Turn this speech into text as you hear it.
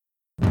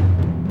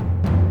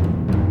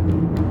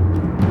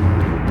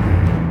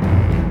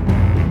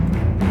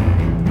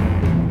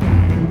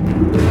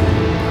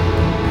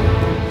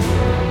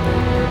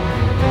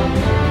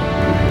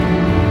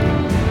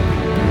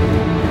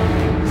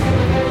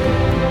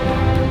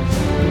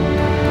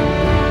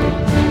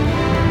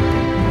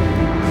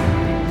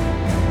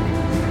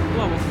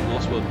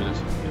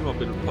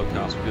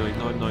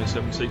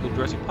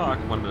Park,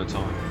 One Minute at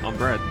a Time. I'm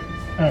Brad,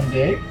 I'm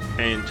Dave.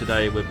 and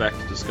today we're back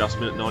to discuss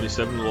Minute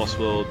 97 of The Lost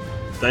World.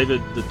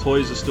 David, the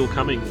toys are still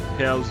coming.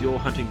 How's your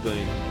hunting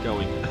been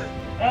going?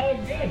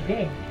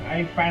 Good.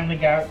 I finally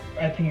got,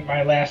 I think,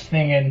 my last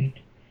thing, and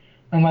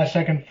unless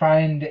I can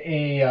find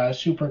a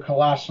Super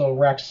Colossal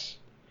Rex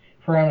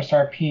for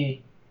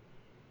MSRP,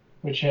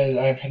 which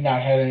I've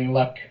not had any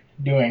luck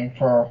doing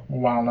for a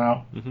while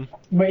now. Mm-hmm.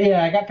 But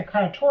yeah, I got the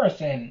Carnotaurus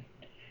in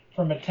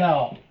from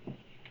Mattel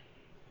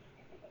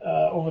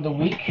over the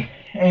week,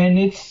 and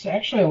it's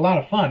actually a lot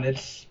of fun.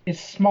 It's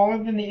smaller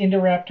than the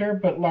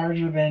Indoraptor, but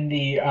larger than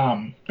the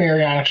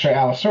Baryonyx or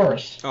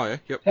Allosaurus. Oh, yeah,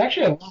 yep. It's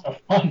actually a lot of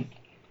fun.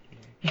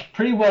 It's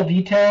pretty well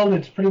detailed.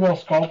 It's pretty well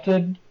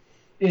sculpted.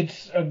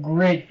 It's a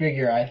great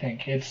figure, I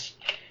think. It's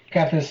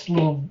got this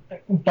little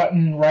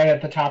button right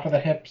at the top of the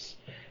hips,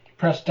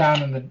 pressed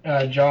down in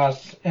the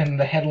jaws, and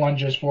the head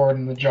lunges forward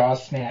and the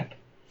jaws snap.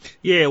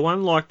 Yeah,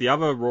 one like the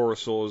other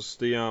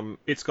Rorosaurs,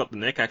 it's got the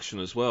neck action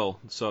as well,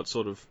 so it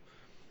sort of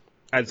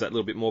adds that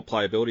little bit more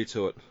playability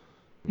to it.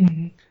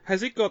 Mm-hmm.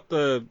 Has it got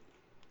the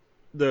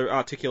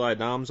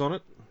articulated arms on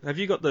it? Have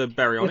you got the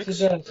Baryonyx?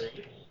 Yes, it does.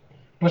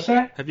 What's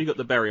that? Have you got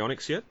the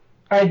Baryonyx yet?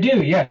 I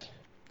do, yes.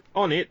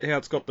 On it, how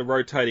it's got the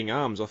rotating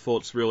arms, I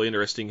thought it's really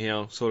interesting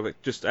how sort of it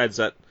just adds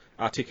that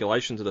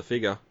articulation to the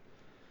figure.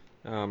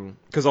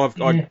 Because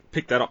I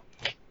picked that up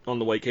on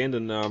the weekend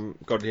and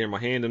got it here in my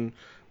hand. And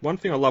one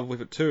thing I love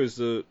with it too is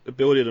the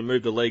ability to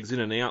move the legs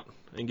in and out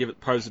and give it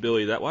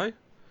posability that way.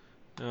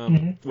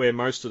 Where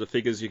most of the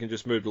figures you can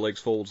just move the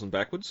legs forwards and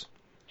backwards.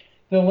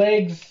 The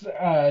legs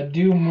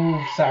do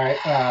move front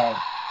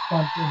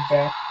and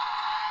back.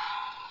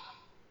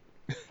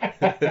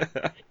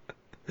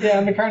 Yeah,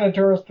 on the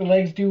Carnotaurus, the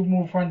legs do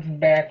move front and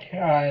back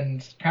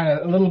and kind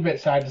of a little bit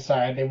side to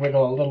side. They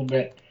wiggle a little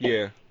bit.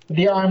 Yeah.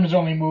 The arms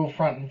only move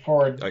front and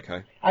forward.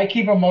 Okay. I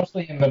keep them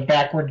mostly in the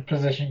backward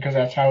position because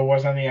that's how it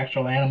was on the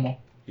actual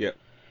animal. Yep.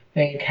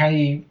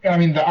 The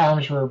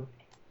arms were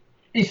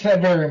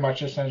very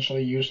much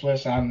essentially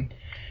useless on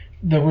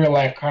the real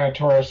life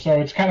Carnotaurus,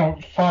 so it's kind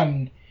of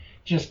fun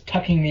just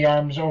tucking the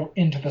arms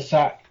into the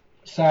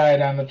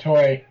side on the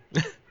toy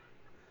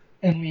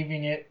and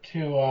leaving it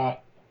to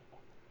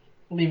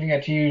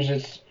use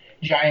its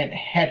giant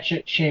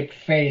hatchet-shaped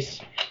face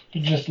to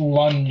just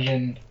lunge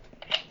and,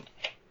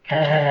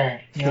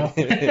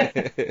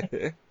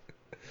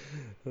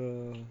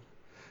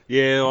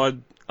 Yeah,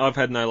 I've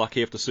had no luck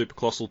here with the Super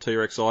Colossal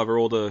T-Rex either,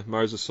 or the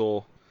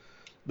Mosasaur.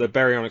 The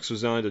Baryonyx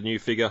was only the new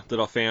figure that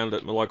I found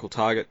at my local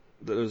Target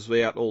that was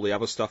out. All the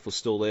other stuff was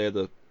still there,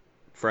 the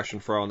Thrash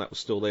and Throw, and that was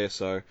still there,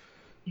 so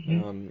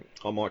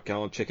I might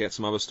go and check out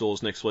some other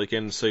stores next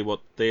weekend and see what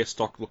their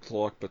stock looks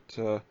like,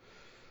 but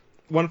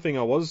one thing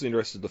I was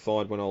interested to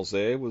find when I was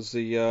there was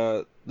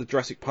the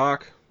Jurassic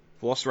Park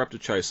Velociraptor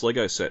Chase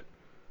Lego set.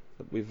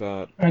 We've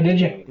did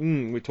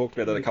you? We talked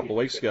about that a couple of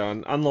weeks ago,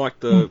 and unlike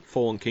the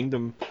Fallen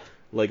Kingdom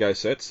Lego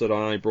sets that I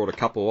only brought a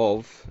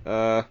couple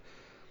of,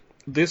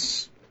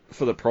 this,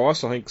 for the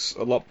price, I think's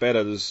a lot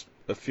better. There's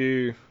a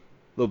few...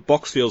 The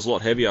box feels a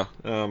lot heavier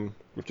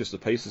with just the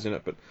pieces in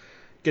it, but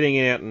getting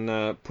it out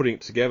and putting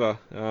it together,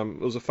 it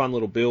was a fun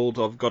little build.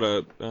 I've got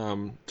a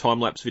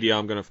time-lapse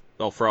video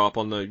I'll throw up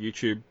on the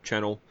YouTube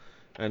channel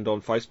and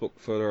on Facebook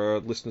for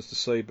listeners to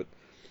see, but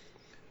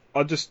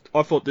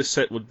I thought this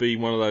set would be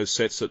one of those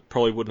sets that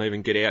probably wouldn't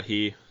even get out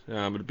here.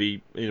 It'd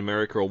be in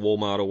America or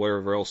Walmart or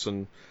wherever else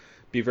and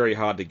be very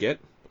hard to get.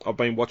 I've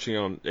been watching it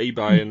on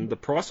eBay, and the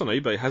price on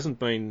eBay hasn't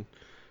been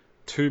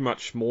too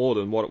much more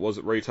than what it was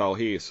at retail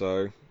here,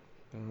 so...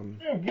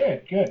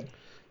 Good.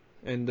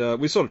 And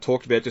we sort of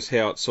talked about just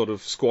how it's sort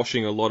of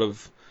squashing a lot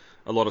of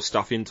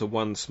stuff into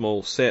one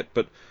small set,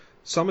 but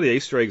some of the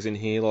Easter eggs in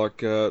here, like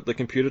the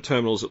computer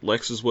terminals that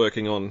Lex is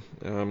working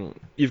on,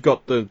 you've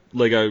got the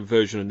Lego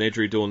version of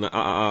Nedry doing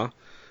the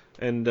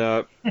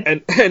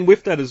and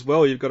with that as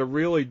well, you've got a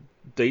really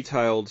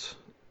detailed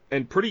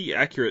and pretty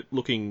accurate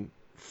looking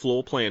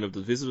floor plan of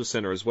the visitor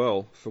center as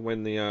well for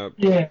when the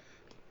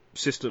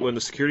when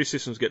the security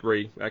systems get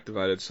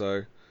reactivated.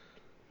 So.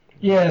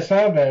 Yeah, I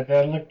saw that.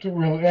 That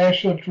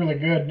actually looked really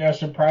good. I was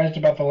surprised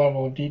about the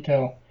level of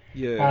detail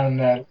on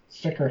that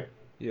sticker.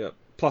 Yeah.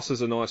 Plus,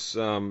 there's a nice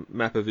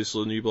map of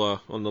Isla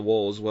Nublar on the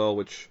wall as well,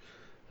 which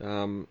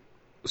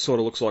sort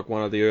of looks like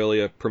one of the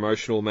earlier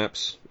promotional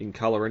maps in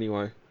colour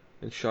anyway,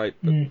 and shape.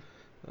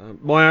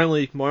 But, my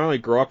only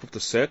gripe with the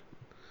set,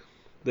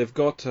 they've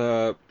got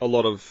a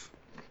lot of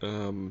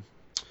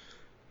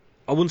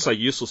I wouldn't say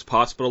useless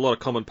parts, but a lot of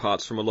common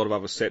parts from a lot of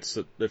other sets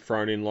that they've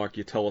thrown in, like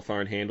your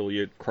telephone handle,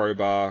 your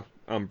crowbar,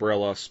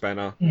 umbrella,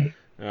 spanner,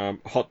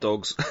 hot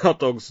dogs. Hot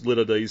dogs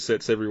litter these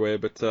sets everywhere,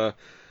 but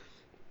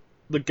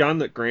the gun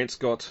that Grant's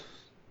got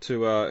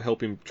to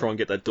help him try and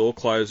get that door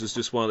closed is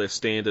just one of their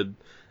standard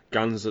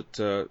guns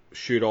that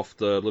shoot off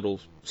the little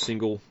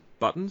single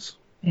buttons.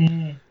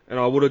 And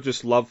I would have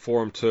just loved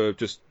for him to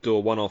just do a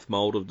one-off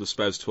mould of the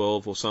Spaz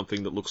 12 or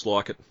something that looks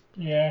like it.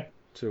 Yeah.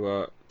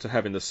 To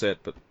have in the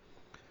set, but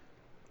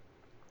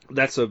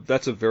that's a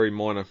very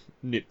minor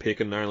nitpick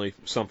and only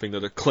something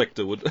that a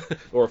collector would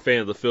or a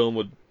fan of the film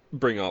would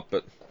bring up.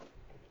 But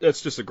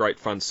it's just a great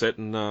fun set,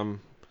 and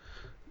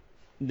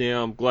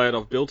now I'm glad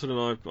I've built it,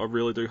 and I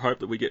really do hope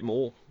that we get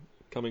more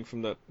coming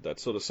from that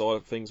sort of side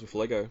of things with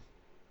Lego.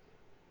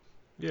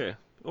 Yeah.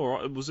 All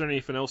right. Was there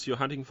anything else you're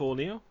hunting for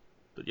now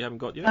that you haven't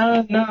got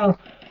yet?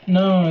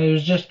 No, it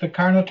was just the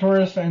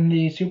Carnotaurus and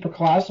the Super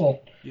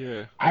Colossal.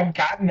 Yeah. I've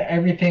gotten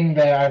everything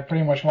that I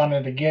pretty much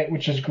wanted to get,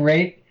 which is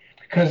great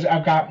because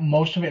I've got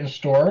most of it in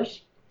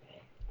stores,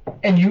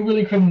 and you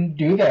really couldn't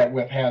do that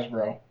with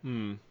Hasbro.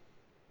 You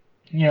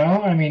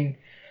know, I mean,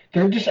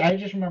 I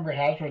just remember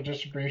Hasbro's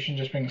distribution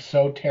just being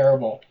so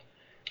terrible.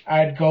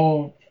 I'd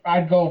go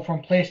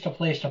from place to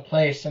place to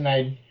place, and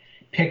I'd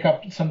pick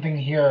up something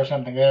here or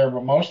something there,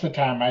 but most of the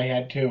time I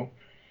had to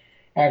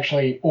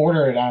actually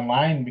order it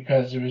online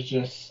because it was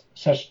just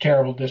such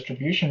terrible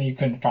distribution you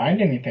couldn't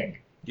find anything.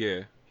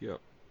 Yeah.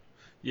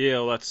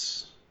 Well,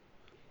 that's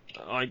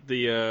like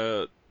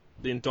the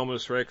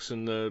Indominus Rex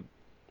and the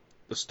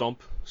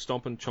Stomp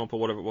and Chomp or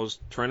whatever it was,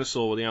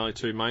 Tyrannosaur were the only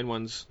two main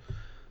ones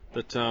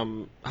that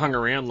hung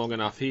around long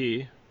enough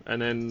here, and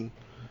then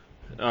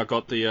I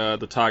got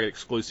the Target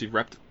exclusive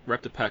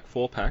Raptor Pack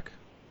 4-pack.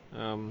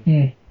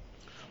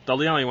 They're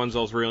the only ones I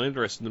was really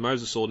interested in. The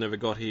Mosasaur never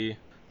got here.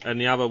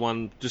 And the other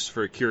one, just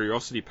for a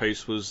curiosity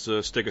piece, was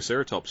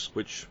Stegoceratops,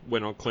 which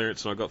went on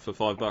clearance and I got for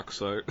 $5,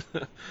 so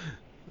that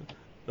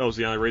was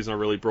the only reason I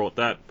really brought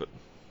that. But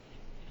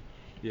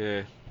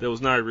yeah, there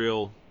was no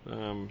real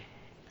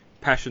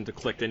passion to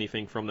collect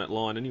anything from that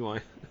line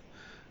anyway.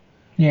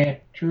 Yeah,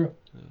 true.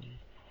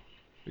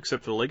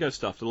 Except for the Lego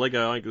stuff. The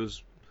Lego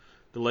was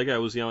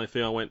the only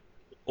thing I went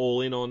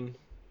all in on.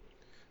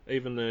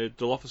 Even the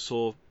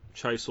Dilophosaur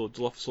chase or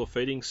Dilophosaur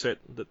feeding set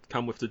that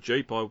come with the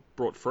Jeep, I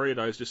brought 3 of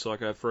those just so I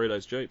could have 3 of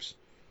those Jeeps.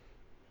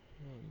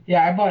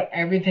 Yeah, I bought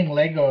everything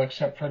Lego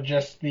except for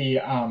just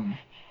the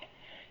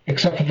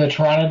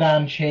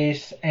Pteranodon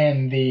chase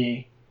and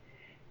the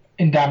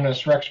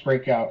Indominus Rex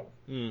breakout.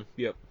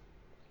 Yep.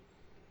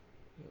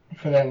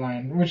 For that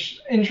line,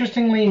 which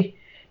interestingly,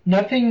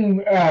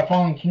 nothing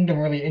Fallen Kingdom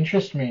really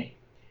interests me,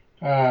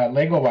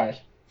 Lego wise.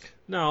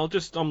 No,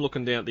 I'm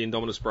looking down at the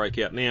Indominus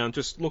breakout now, and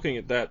just looking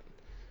at that.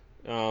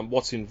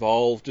 What's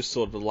involved, just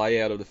sort of the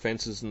layout of the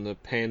fences and the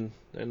pen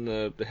and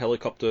the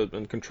helicopter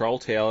and control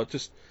tower.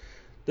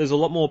 There's a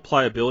lot more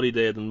playability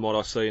there than what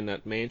I see in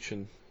that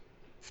mansion.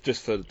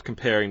 Just for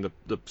comparing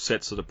the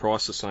sets that are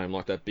priced the same,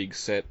 like that big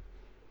set.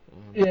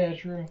 Yeah,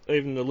 true.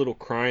 Even the little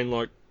crane,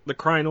 like the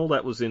crane, all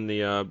that was in the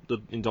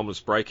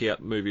Indominus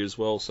Breakout movie as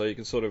well. So you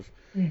can sort of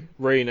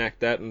reenact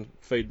that and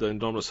feed the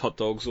Indominus hot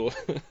dogs or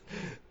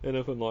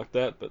anything like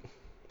that. But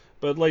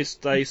at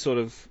least they sort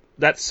of.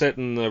 That set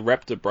in the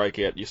Raptor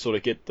breakout, you sort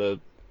of get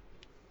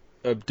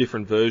a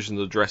different version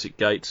of the Jurassic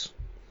Gates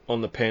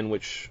on the pen,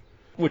 which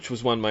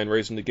was one main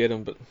reason to get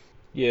them. But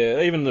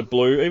yeah, even the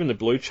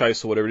blue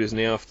chase or whatever it is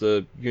now, if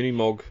the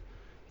Unimog,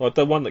 like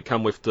the one that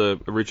come with the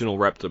original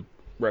Raptor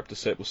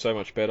set was so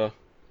much better.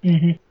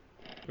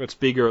 It's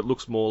bigger, it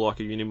looks more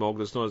like a Unimog.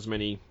 There's not as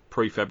many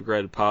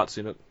prefabricated parts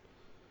in it.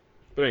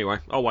 But anyway,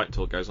 I'll wait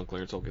until it goes on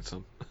clearance. I'll get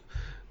some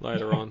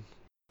later on.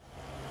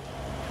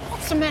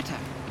 What's the matter?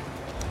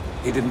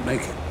 He didn't make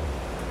it.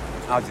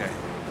 RJ.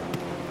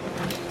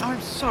 Oh,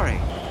 I'm sorry.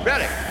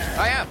 Ready,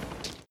 I am.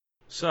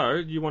 So,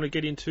 you want to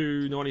get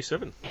into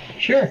 97?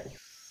 Sure.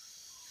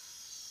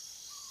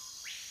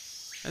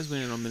 As we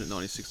ended on minute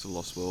 96 of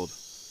Lost World,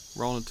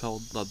 Roland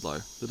told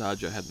Ludlow that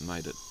RJ hadn't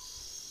made it,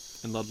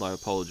 and Ludlow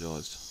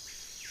apologised.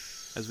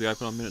 As we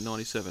open on minute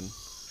 97,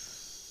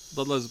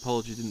 Ludlow's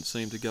apology didn't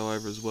seem to go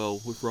over as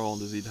well with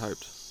Roland as he'd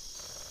hoped.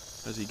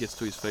 As he gets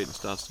to his feet and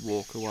starts to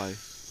walk away,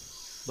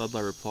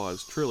 Ludlow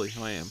replies, "Truly,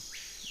 I am,"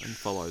 and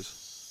follows.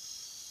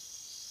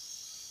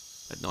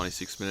 At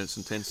 96 minutes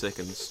and 10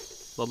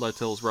 seconds, Ludlow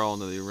tells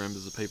Roland that he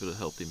remembers the people that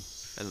helped him,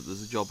 and that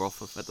there's a job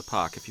offer at the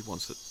park if he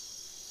wants it.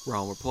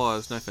 Roland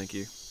replies, "No thank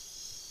you.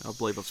 I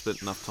believe I've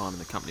spent enough time in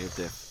the company of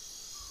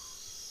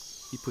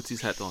death." He puts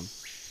his hat on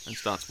and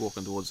starts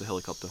walking towards the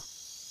helicopter.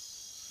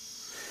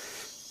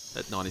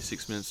 At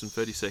 96 minutes and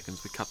 30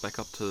 seconds, we cut back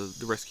up to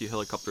the rescue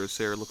helicopter as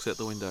Sarah looks out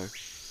the window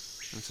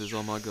and says,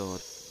 "Oh my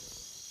God."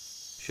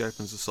 She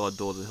opens the side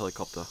door to the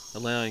helicopter,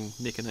 allowing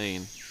Nick and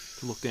Ian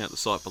to look down at the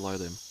site below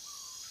them.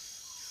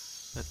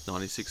 At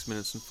 96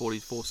 minutes and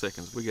 44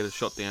 seconds, we get a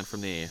shot down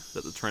from the air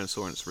that the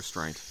Tyrannosaurus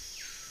restraint,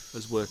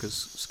 as workers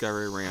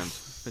scurry around,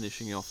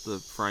 finishing off the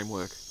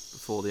framework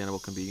before the animal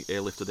can be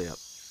airlifted out.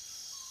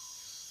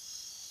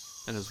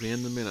 And as we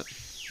end the minute,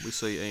 we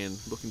see Ian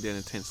looking down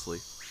intensely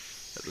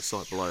at the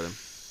site below them,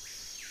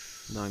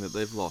 knowing that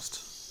they've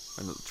lost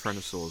and that the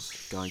Tyrannosaur's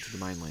going to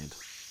the mainland.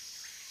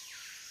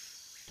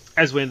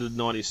 As we ended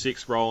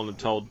 96, Roland had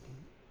told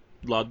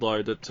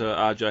Ludlow that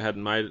RJ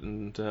hadn't made it,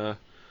 and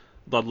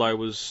Ludlow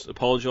was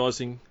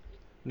apologising.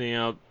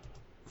 Now,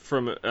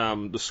 from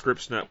the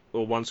scripts,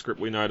 or one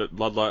script, we know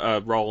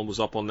that Roland was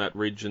up on that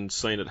ridge and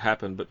seen it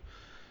happen, but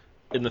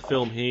in the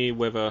film here,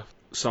 whether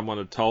someone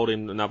had told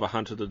him another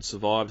hunter that had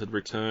survived had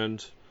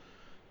returned,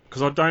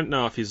 because I don't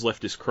know if he's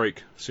left this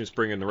creek since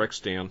bringing the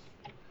Rex down.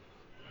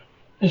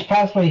 It's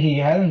possibly he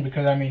hasn't,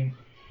 because, I mean,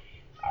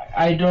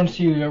 I don't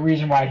see a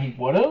reason why he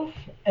would have.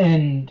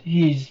 and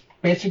he's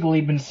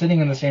basically been sitting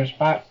in the same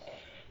spot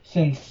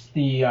since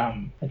the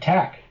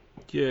attack.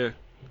 Yeah.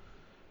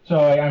 So,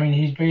 I mean,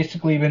 he's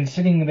basically been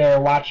sitting there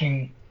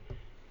watching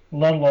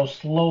Ludlow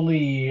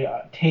slowly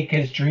take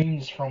his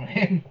dreams from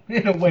him,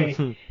 in a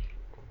way.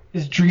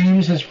 His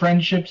dreams, his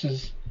friendships,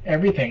 his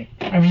everything.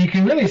 I mean, you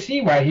can really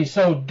see why he's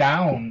so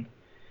down,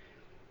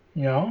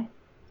 you know?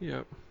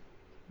 Yeah.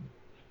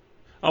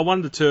 I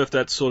wonder, too, if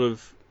that's sort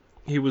of...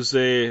 He was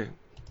there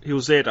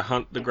to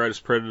hunt the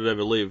greatest predator that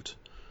ever lived.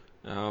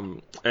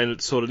 And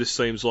it sort of just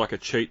seems like a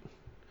cheap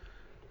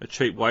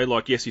way.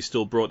 Like, yes, he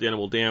still brought the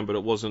animal down, but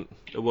it wasn't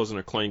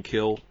a clean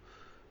kill.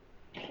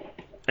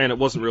 And it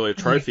wasn't really a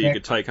trophy you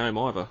could take home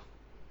either.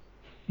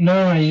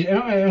 No,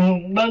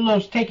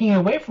 Ludlow's taking it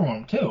away from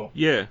him, too.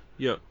 Yeah,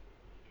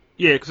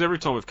 because every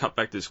time we've cut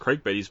back to this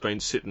creek bed, he's been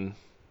sitting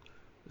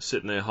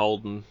there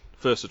holding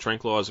first a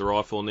tranquilizer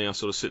rifle and now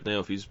sort of sitting there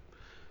with his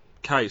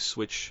case,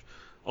 which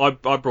I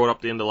brought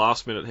up the end of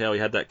last minute how he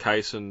had that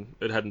case and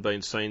it hadn't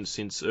been seen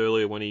since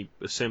earlier when he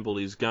assembled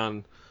his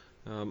gun.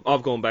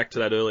 I've gone back to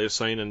that earlier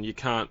scene and you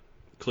can't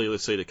clearly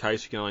see the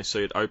case, you can only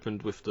see it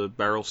opened with the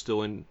barrel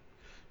still in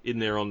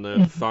there on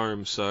the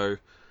foam, so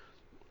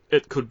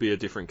it could be a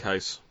different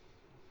case.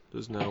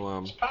 There's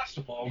no... It's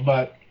possible,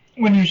 but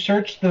when you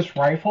search this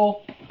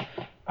rifle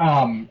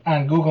on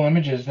Google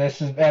Images, that's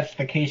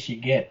the case you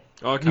get.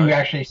 Okay. You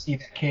actually see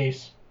that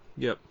case.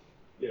 Yep.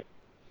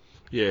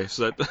 Yeah,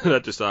 so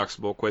that just asks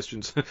more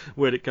questions.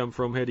 Where'd it come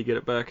from? How'd he get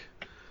it back?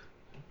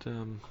 But,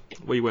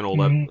 we went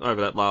all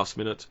over that last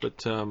minute, but...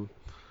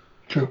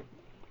 True.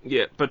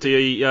 Yeah, but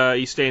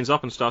he stands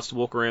up and starts to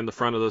walk around the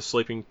front of the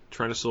sleeping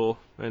Tyrannosaur,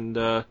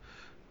 and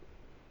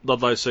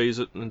Ludlow sees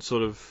it and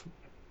sort of...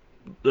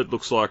 It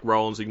looks like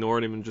Roland's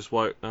ignoring him and just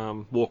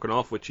walking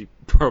off, which he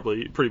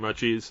probably pretty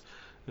much is.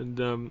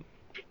 And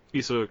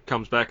he sort of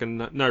comes back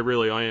and, no,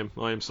 really, I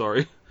am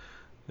sorry.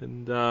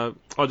 And I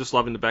just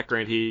love in the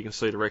background here, you can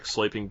see the Rex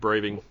sleeping,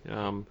 breathing.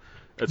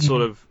 It's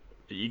sort of,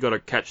 you got to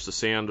catch the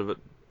sound of it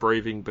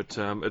breathing, but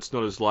it's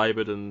not as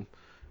laboured and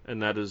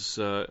that is,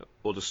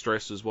 or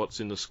distressed as what's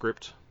in the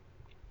script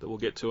that we'll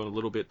get to in a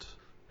little bit.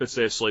 It's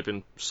there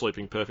sleeping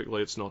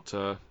perfectly. It's not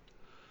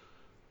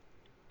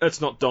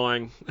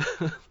dying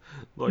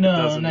like it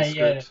does in the script.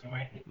 Yet,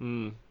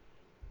 anyway.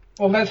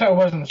 Well, that's how it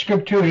was in the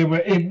script too.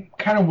 It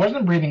kind of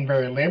wasn't breathing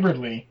very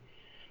laboredly.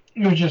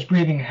 It was just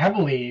breathing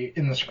heavily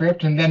in the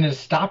script, and then it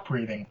stopped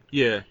breathing.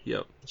 Yeah,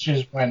 yep. Which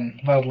is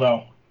when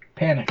Ludlow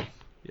panicked.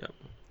 Yep.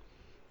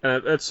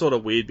 And it's sort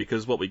of weird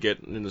because what we get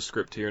in the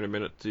script here in a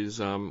minute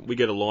is we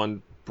get a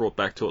line brought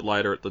back to it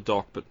later at the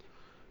dock, but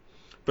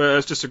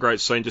it's just a great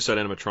scene, just that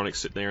animatronic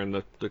sitting there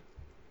and the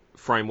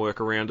framework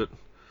around it.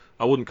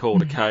 I wouldn't call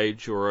it a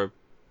cage or a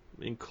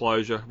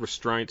enclosure,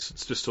 restraints.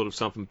 It's just sort of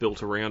something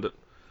built around it.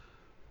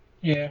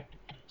 Yeah,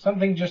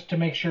 something just to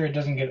make sure it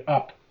doesn't get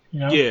up,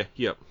 you know? Yeah,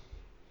 yep.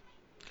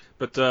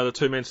 But the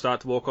two men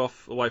start to walk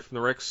off away from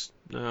the Rex,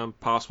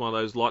 past one of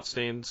those light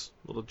stands,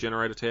 or the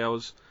generator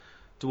towers,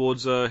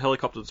 towards a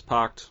helicopter that's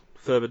parked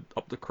further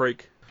up the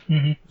creek.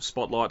 Mm-hmm.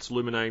 Spotlights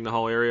illuminating the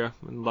whole area,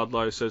 and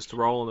Ludlow says to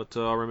Roland that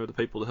I remember the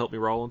people to help me,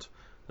 Roland.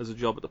 There's a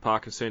job at the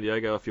park in San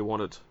Diego if you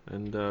want it.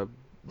 And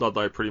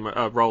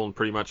Roland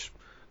pretty much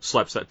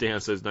slaps that down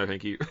and says no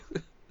thank you.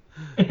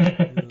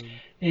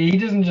 He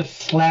doesn't just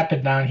slap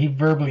it down, he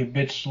verbally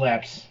bitch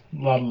slaps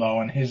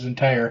Ludlow and his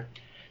entire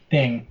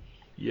thing.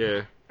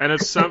 Yeah, and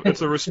it's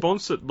a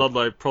response that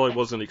Ludlow probably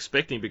wasn't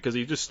expecting because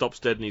he just stops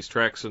dead in his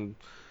tracks and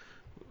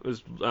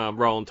as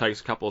Roland takes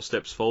a couple of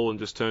steps forward and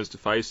just turns to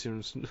face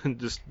him and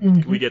just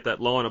we get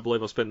that line, I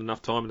believe I spent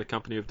enough time in the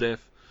company of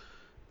death,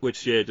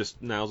 which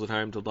just nails it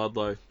home to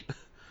Ludlow.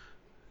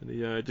 And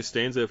he just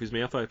stands there with his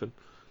mouth open.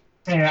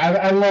 And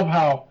I love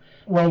how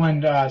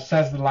Roland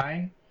says the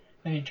line,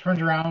 and he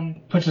turns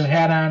around, puts his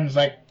hat on, and is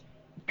like,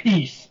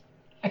 peace.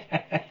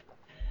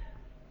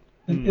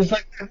 It's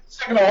like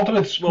an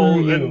ultimate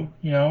screw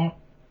you know?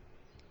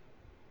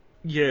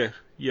 Yeah.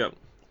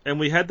 And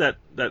we had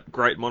that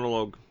great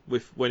monologue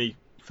with when he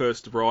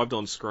first arrived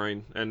on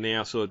screen and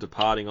now sort of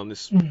departing on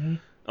this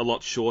a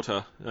lot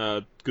shorter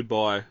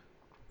goodbye.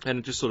 And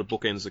it just sort of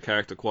bookends the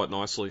character quite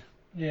nicely.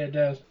 Yeah, it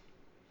does.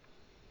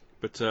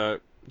 But,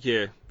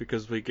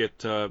 because we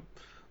get...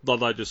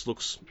 Ludlow just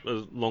looks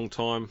a long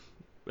time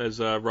as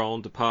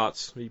Roland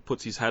departs. He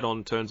puts his hat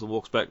on, turns and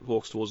walks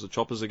towards the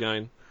choppers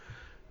again,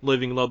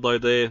 leaving Ludlow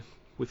there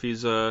with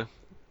his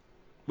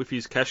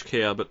cash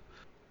cow. But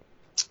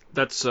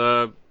that's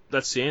the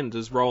end.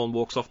 As Roland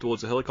walks off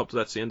towards the helicopter,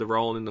 that's the end of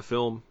Roland in the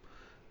film.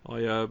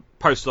 I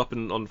posted up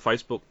on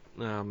Facebook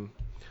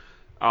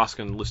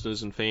asking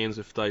listeners and fans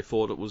if they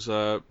thought it was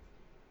a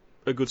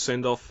good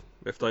send-off,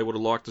 if they would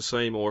have liked to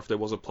see him, or if there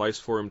was a place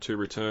for him to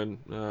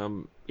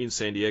return in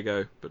San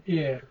Diego. But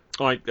yeah,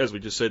 as we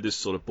just said, this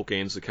sort of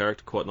bookends the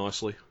character quite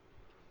nicely.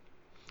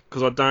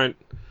 Because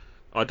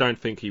I don't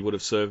think he would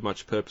have served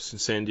much purpose in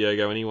San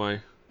Diego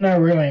anyway. No,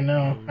 really,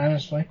 no,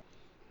 honestly.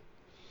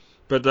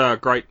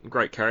 But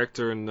great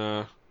character,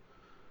 and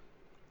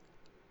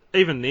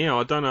even now,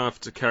 I don't know if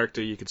it's a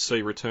character you could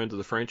see return to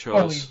the franchise.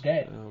 Oh, he's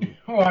dead.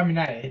 I mean,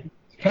 not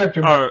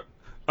character.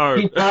 Oh.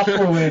 Pete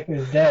Postlewaite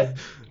is dead,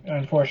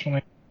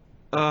 unfortunately.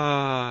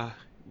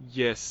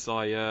 Yes,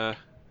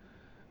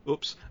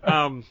 oops.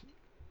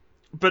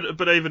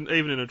 But even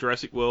in a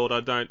Jurassic World,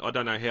 I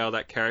don't know how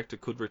that character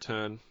could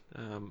return.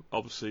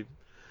 Obviously,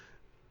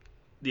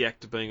 the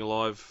actor being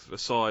alive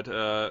aside,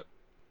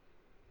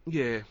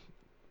 yeah,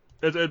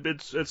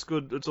 it's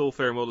good. It's all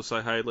fair and well to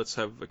say, hey, let's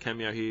have a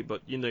cameo here,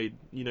 but you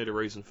need a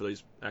reason for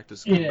these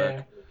actors to come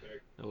back,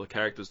 or the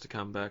characters to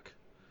come back.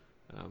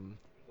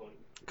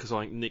 Because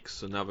I think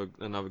Nick's another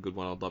good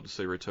one I'd love to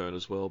see return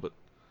as well, but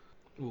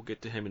we'll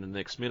get to him in the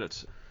next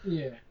minute.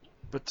 Yeah.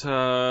 But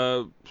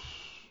I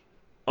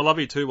love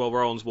you too. While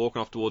Roland's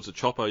walking off towards the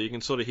chopper, you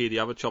can sort of hear the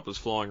other choppers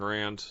flying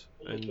around,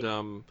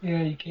 and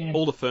Yeah, you can.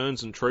 all the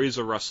ferns and trees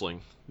are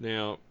rustling.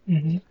 Now,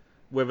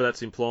 whether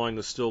that's implying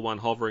there's still one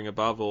hovering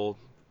above or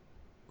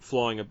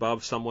flying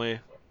above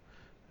somewhere,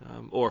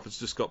 or if it's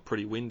just got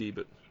pretty windy.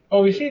 But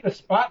we see the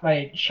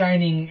spotlight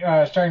shining,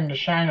 starting to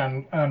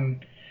shine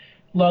on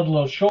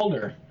Ludlow's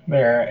shoulder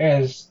there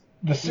as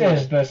the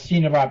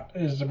scene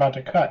is about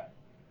to cut.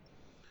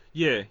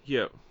 yeah.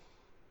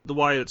 The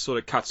way it sort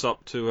of cuts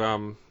up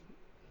to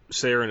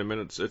Sarah in a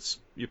minute,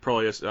 you're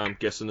probably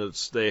guessing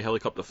it's their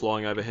helicopter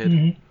flying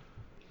overhead.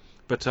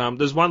 But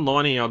there's one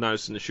line here I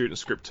noticed in the shooting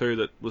script too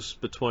that was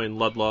between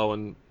Ludlow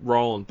and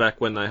Roland back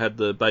when they had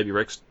the baby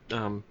Rex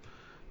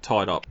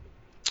tied up.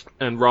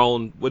 And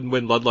Roland,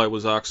 when Ludlow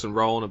was asking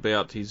Roland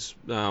about his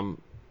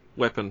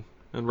weapon,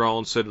 and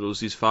Roland said it was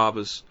his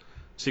father's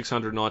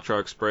 600 Nitro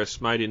Express,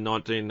 made in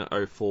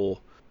 1904.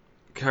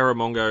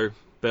 Caramongo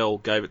Bell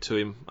gave it to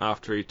him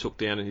after he took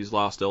down his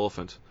last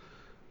elephant.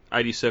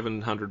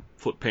 8,700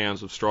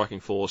 foot-pounds of striking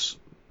force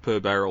per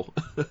barrel.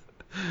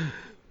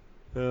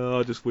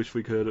 I just wish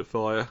we could it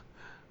fire.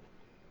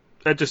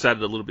 It just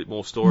added a little bit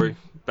more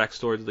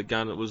backstory to the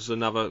gun. It was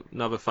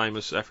another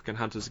famous African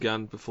hunter's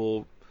gun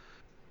before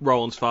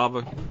Roland's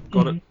father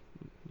got it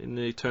in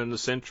the turn of the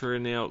century,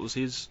 and now it was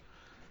his,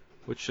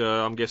 which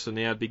I'm guessing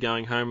now would be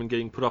going home and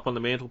getting put up on the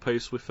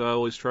mantelpiece with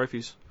all his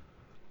trophies.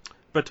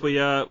 But we,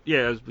 as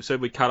we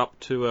said, we cut up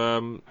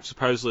to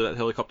supposedly that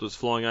helicopter's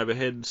flying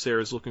overhead.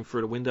 Sarah's looking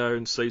through the window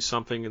and sees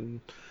something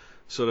and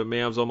sort of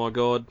mouths, "Oh my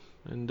god!"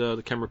 And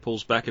the camera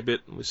pulls back a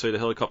bit, and we see the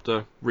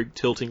helicopter rig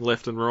tilting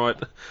left and right,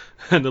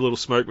 and the little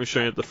smoke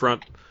machine at the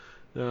front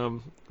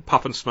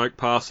puffing smoke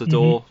past the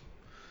door.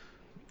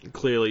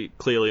 Clearly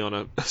on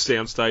a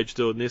soundstage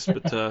doing this,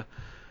 but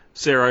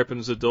Sarah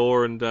opens the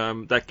door, and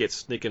that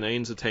gets Nick and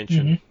Ian's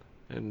attention,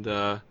 and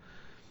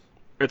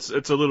it's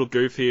a little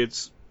goofy.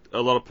 It's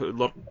a lot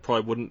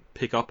probably wouldn't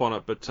pick up on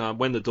it, but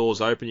when the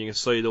doors open, you can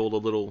see all the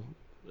little.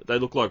 They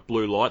look like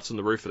blue lights on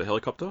the roof of the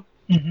helicopter,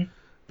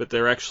 but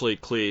they're actually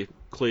clear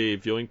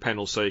viewing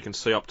panels, so you can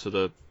see up to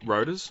the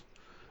rotors,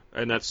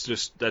 and that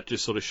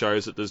just sort of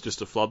shows that there's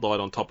just a floodlight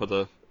on top of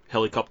the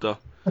helicopter,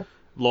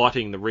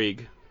 lighting the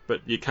rig,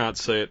 but you can't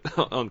see it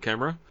on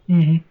camera.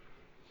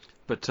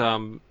 But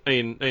Ian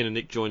and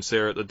Nick join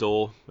Sarah at the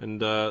door and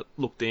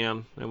look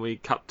down, and we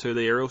cut to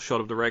the aerial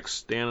shot of the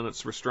Rex down in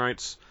its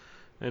restraints.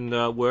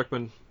 And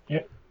workmen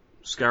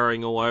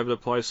scurrying all over the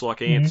place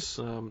like ants,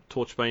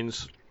 torch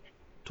beams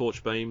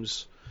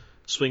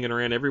swinging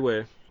around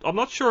everywhere. I'm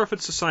not sure if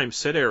it's the same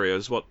set area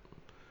as what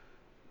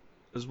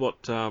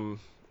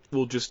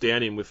we'll just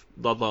down in with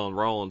Ludlow and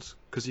Roland,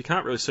 because you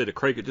can't really see the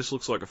creek. It just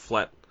looks like a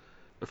flat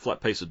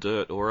piece of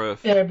dirt or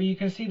earth. Yeah, but you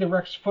can see the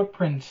Rex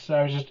footprints.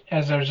 I was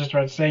just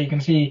about to say, you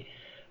can see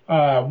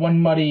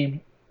one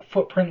muddy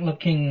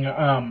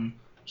footprint-looking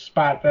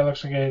spot that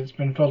looks like it's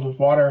been filled with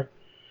water.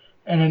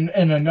 And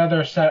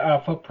another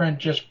footprint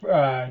just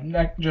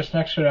next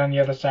to it on the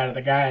other side of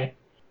the guy.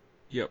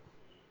 Yep.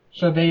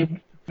 So they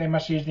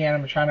must use the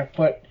animatronic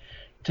foot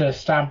to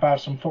stomp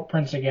out some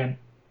footprints again.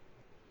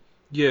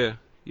 Yeah.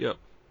 Yep.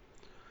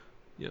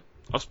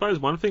 I suppose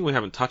one thing we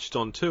haven't touched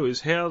on too is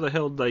how the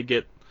hell did they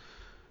get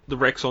the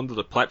Rex onto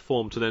the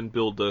platform to then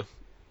build the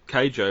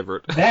cage over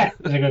it? That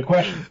is a good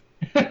question.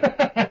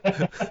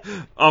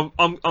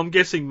 I'm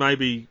guessing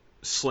maybe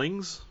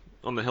slings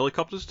on the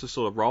helicopters to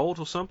sort of roll it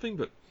or something,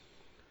 but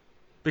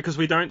because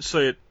we don't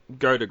see it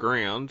go to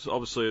ground,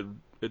 obviously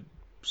it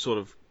sort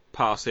of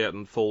pass out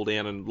and fall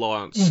down and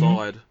lie on its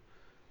side.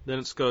 Then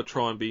it's got to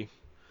try and be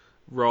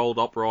rolled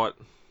upright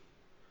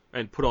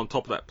and put on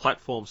top of that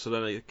platform so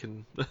that it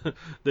can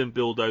then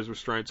build those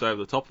restraints over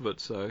the top of it.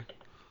 So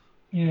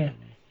yeah,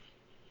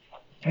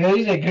 that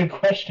is a good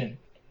question.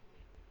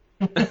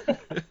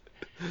 The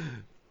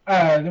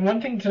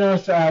one thing to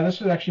notice,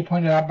 this was actually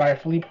pointed out by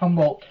Philippe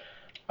Humboldt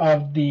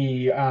of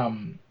the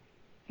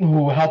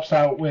who helps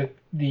out with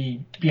the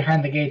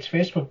Behind the Gates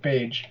Facebook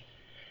page.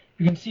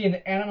 You can see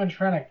an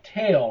animatronic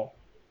tail,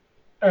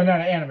 or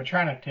not an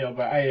animatronic tail,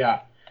 but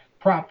a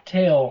prop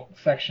tail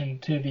section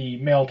to the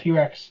male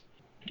T-Rex.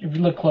 If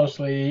you look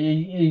closely,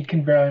 you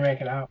can barely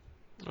make it out.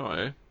 Oh,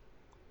 yeah.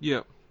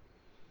 Yep.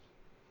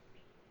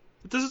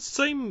 Does it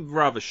seem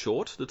rather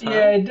short, the tail?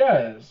 Yeah, it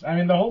does. I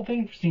mean, the whole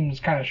thing seems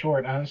kind of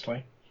short,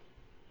 honestly.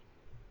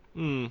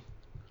 Yeah.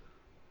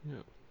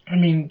 I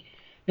mean,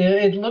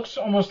 it looks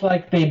almost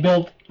like they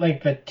built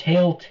like the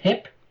tail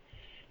tip,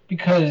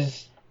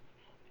 because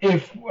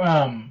if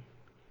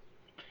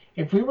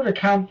we were to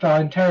count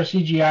the entire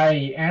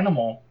CGI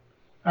animal,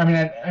 I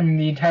mean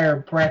the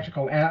entire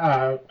practical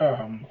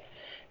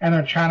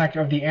animatronic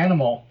of the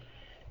animal,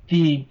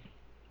 the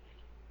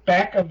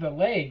back of the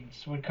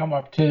legs would come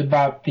up to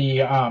about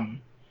the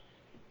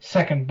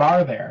second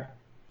bar there.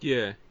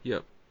 Yeah,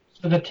 yep.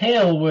 So the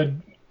tail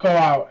would go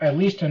out at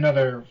least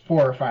another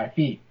 4 or 5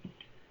 feet.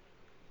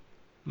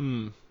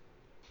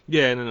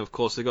 Yeah, and then of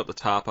course they got the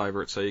tarp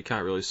over it, so you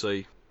can't really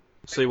see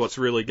what's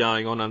really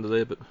going on under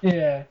there. But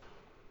yeah,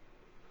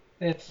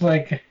 it's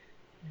like,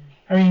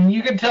 I mean,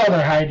 you can tell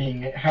they're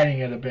hiding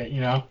it a bit,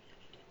 you know.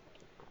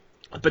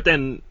 But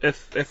then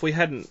if we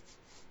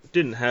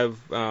didn't have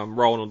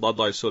Roland and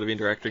Ludlow sort of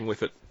interacting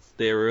with it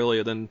there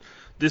earlier, then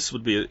this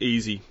would be an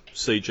easy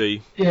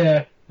CG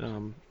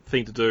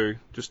thing to do,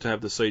 just to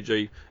have the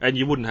CG, and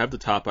you wouldn't have the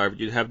tarp over it.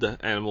 You'd have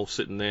the animal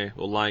sitting there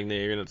or laying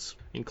there in its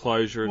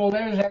enclosure. Well,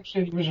 that was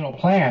actually the original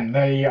plan.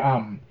 They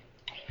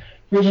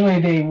originally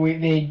they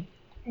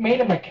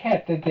made a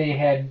maquette that they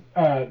had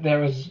that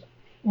was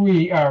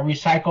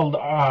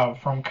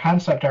recycled from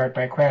concept art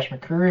by Crash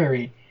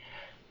McCreary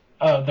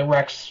of the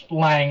Rex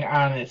lying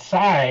on its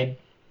side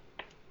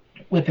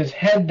with his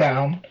head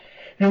down.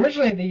 And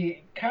originally the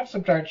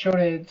concept art showed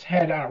its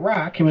head on a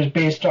rock. It was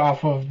based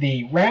off of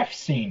the raft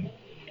scene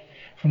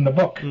from the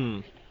book.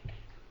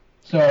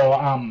 So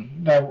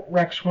the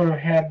Rex would have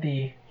had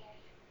the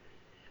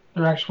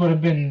Rex would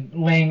have been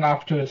laying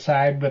off to its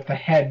side with the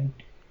head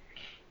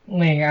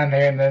laying on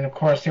there, and then of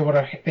course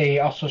they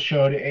also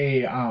showed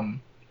a I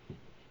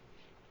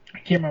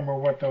can't remember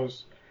what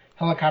those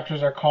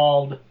helicopters are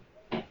called.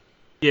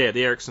 Yeah,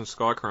 the Ericsson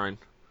Sky Crane.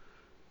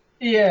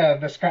 Yeah,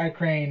 the Sky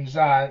Cranes.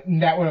 That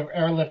would have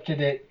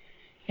airlifted it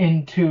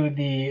into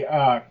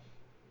the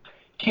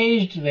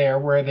cage there,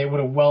 where they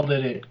would have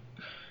welded it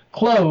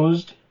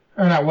closed,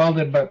 or not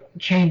welded, but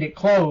chained it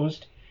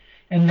closed,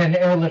 and then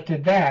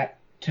airlifted that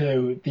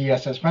to the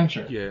SS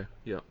Venture. Yeah.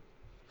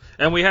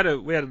 And we had a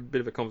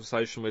bit of a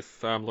conversation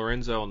with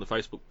Lorenzo on the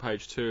Facebook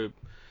page too,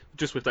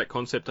 just with that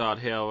concept art,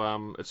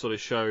 how it sort of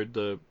showed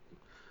the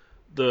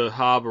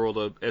harbour or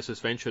the SS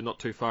Venture not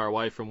too far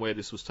away from where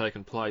this was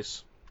taking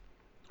place,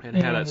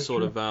 and how that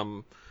sort of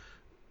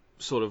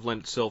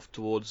lent itself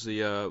towards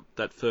the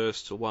that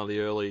first or one of the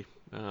early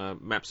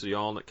maps of the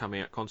island that come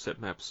out, concept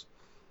maps.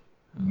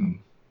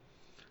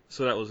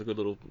 So that was a good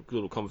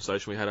little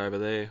conversation we had over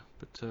there.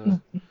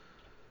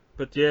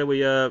 But yeah,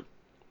 we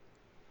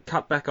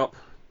cut back up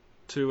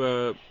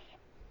to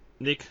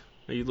Nick.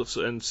 He looks,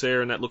 and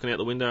Sarah and that looking out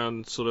the window,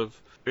 and sort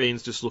of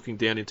Ian's just looking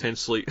down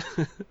intensely,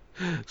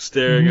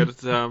 staring at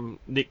it.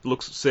 Nick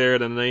looks at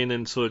Sarah and Ian,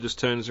 and sort of just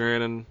turns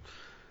around and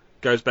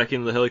goes back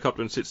into the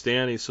helicopter and sits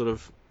down.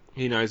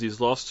 He knows he's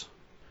lost.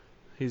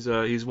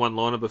 His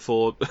one-liner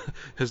before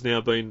has now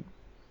been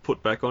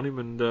put back on him,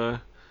 and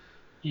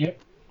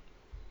Yep.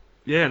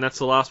 Yeah, and that's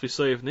the last we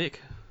see of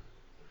Nick.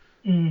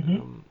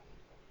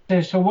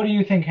 So what do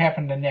you think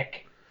happened to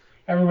Nick?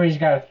 Everybody's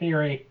got a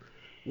theory.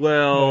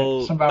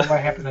 Well, about what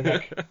happened to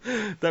Nick.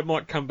 That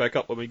might come back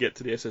up when we get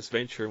to the SS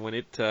Venture and when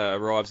it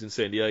arrives in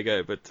San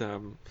Diego. But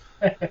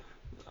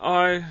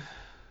I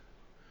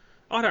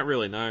don't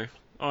really know.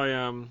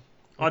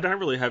 I don't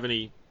really have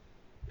any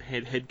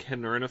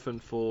headcanon or anything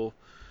for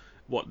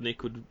what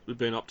Nick would have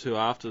been up to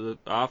after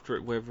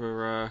it.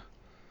 Whether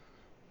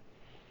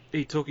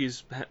he took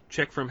his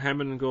check from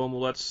Hammond and gone,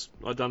 well,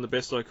 I done the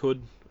best I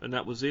could, and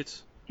that was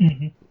it.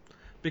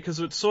 Because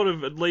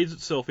it leads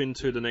itself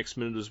into the next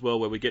minute as well,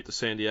 where we get to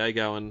San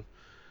Diego, and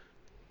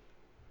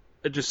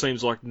it just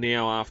seems like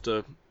now,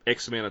 after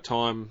X amount of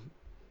time,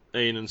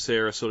 Ian and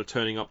Sarah are sort of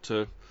turning up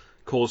to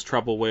cause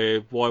trouble.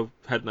 Where why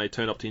hadn't they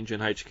turned up to InGen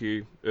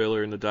HQ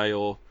earlier in the day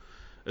or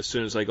as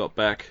soon as they got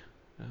back?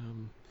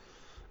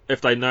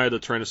 If they know the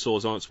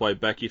Tyrannosaur's on its way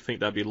back, you'd think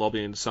they'd be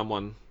lobbying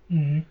someone,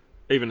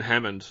 even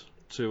Hammond,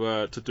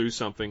 to do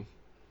something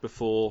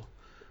before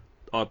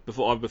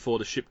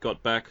the ship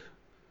got back.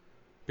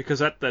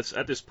 Because at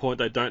this point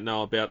they don't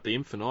know about the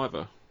infant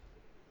either.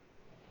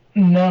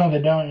 No,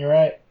 they don't. You're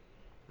right.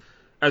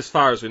 As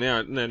far as we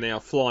know, they're now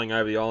flying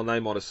over the island.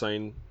 They might have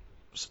seen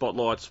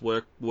spotlights,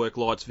 work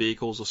lights,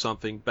 vehicles, or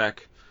something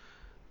back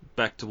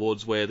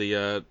towards where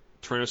the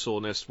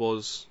Tyrannosaur nest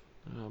was.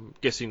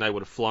 Guessing they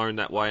would have flown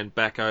that way and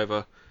back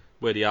over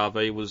where the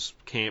RV was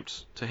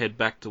camped to head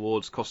back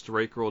towards Costa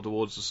Rica or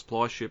towards the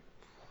supply ship.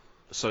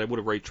 So they would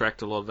have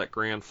retracted a lot of that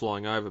ground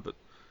flying over, but.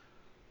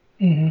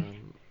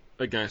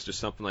 Again, it's just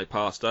something they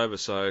passed over.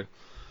 So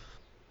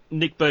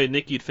Nick,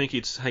 you'd think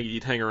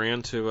he'd hang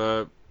around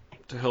to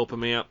help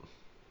him out,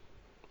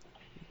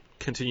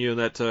 continue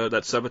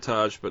that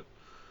sabotage. But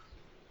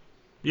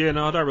yeah,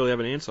 no, I don't really have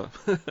an answer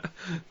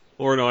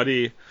or an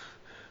idea.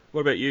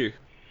 What about you?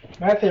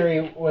 My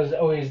theory was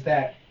always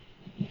that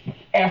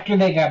after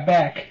they got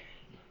back,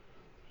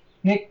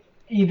 Nick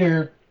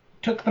either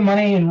took the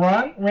money and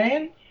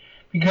ran,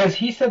 because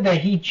he said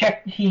that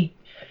he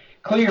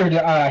cleared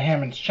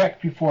Hammond's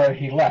check before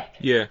he left.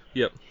 Yeah,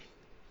 yep.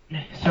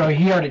 So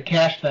he already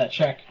cashed that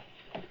check.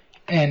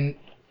 And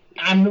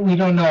we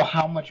don't know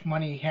how much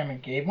money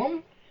Hammond gave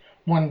him,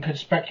 one could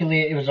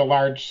speculate it was a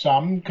large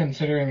sum,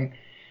 considering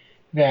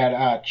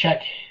that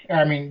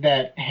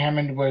that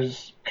Hammond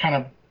was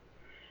kind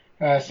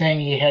of saying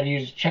he had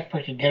used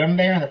checkbook to get him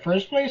there in the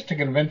first place to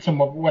convince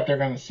him of what they're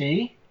going to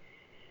see.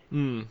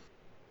 Hmm.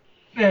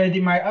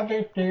 My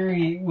other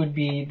theory would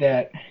be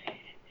that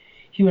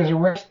he was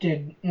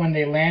arrested when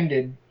they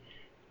landed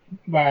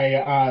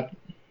by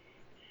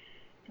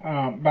the,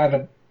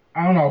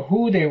 I don't know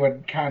who they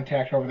would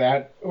contact over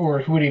that or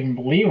who would even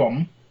believe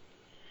him,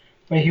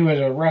 but he was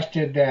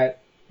arrested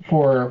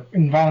for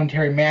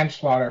involuntary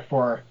manslaughter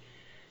for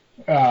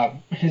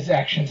his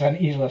actions on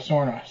Isla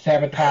Sorna,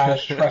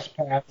 sabotage,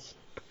 trespass.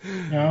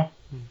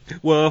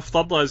 Well, if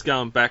Ludlow's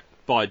going back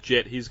by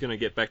jet, he's going to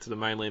get back to the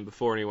mainland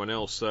before anyone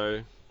else,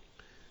 so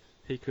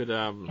he could.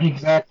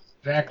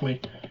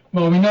 Exactly.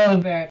 Well, we know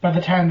that by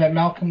the time that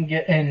Malcolm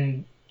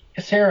and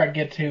Sarah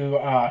get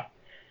to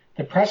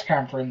the press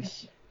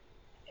conference,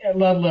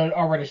 Ludlow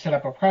already set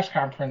up a press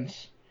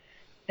conference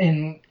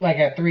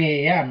at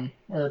 3 a.m.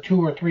 or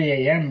 2 or 3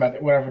 a.m. by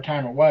whatever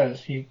time it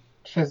was. He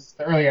says it's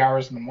the early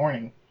hours in the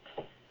morning.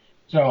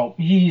 So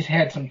he's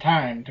had some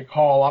time to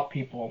call up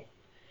people,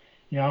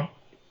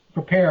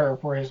 prepare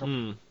for his...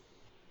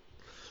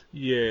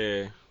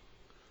 Yeah.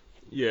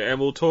 Yeah, and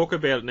we'll talk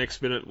about it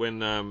next minute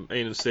when Ian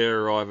and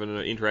Sarah arrive and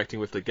are interacting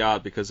with the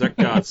guard, because that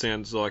guard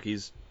sounds like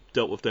he's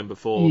dealt with them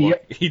before.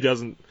 Yep. Like, he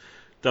doesn't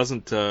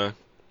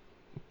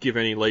give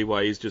any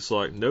leeway. He's just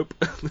like, nope,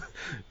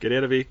 get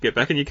out of here, get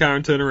back in your car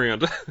and turn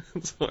around.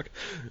 It's like,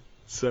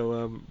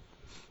 so,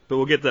 but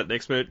we'll get that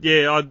next minute.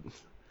 Yeah,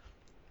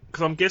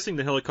 because I'm guessing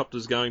the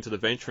helicopter's going to the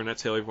Venture, and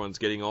that's how everyone's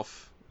getting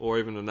off, or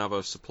even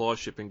another supply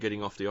ship and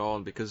getting off the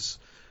island, because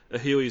a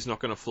Huey's not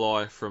going to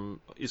fly from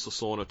Isla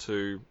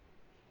Sorna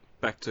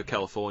back to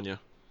California.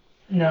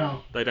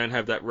 No. They don't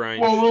have that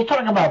range. Well, we'll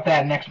talk about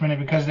that next minute,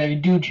 because they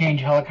do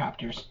change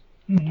helicopters.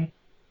 Mm-hmm.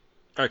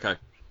 Okay.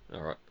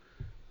 All right.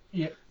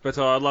 Yeah. But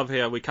I love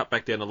how we cut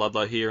back down to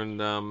Ludlow here,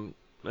 and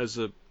as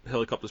the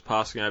helicopter's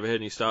passing overhead,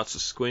 and he starts to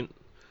squint,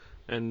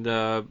 and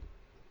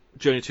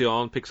Journey to the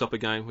Island picks up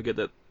again. We get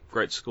that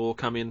great score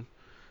come in.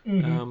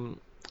 Mm-hmm. And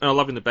I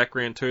love in the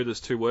background too, there's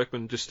two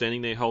workmen just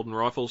standing there holding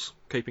rifles,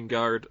 keeping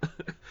guard.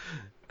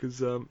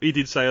 Because he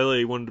did say earlier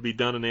he wanted to be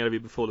done and out of here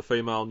before the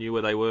female knew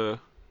where they were.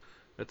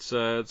 It's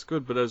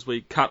good, but as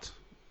we cut,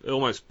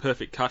 almost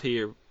perfect cut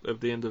here of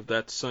the end of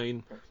that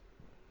scene,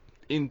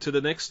 into the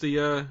next,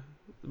 the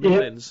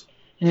minute ends.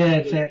 Yeah,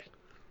 it's at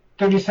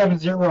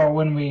 37-0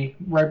 when we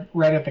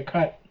right at the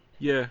cut.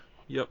 Yeah,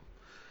 yep.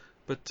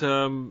 But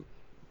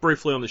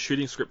briefly on the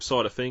shooting script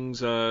side of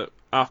things,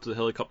 after the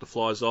helicopter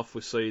flies off,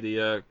 we see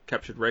the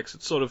captured Rex.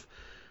 It's sort of,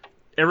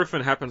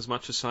 everything happens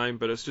much the same,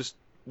 but it's just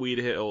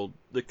weird how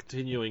the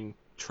continuing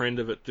trend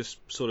of it, just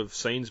sort of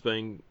scenes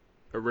being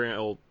around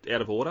or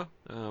out of order,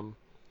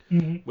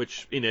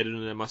 which in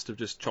editing they must have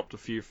just chopped a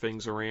few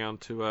things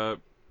around to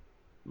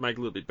make it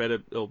a little bit better,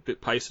 or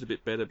pace it a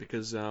bit better,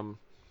 because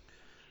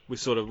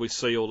we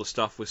see all the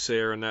stuff with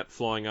Sarah and that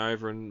flying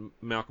over, and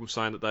Malcolm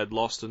saying that they'd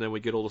lost, and then we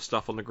get all the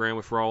stuff on the ground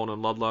with Rowan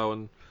and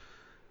Ludlow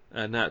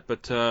and that.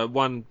 But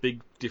one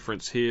big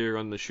difference here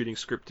on the shooting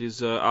script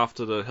is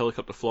after the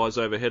helicopter flies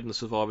overhead and the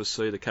survivors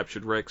see the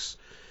captured Rex,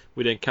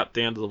 we then cut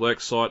down to the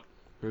work site.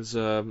 There's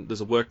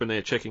a workman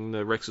there checking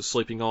the Rex's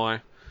sleeping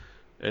eye,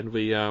 and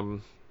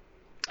then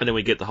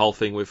we get the whole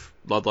thing with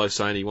Ludlow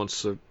saying he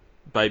wants a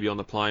baby on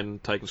the plane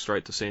and take him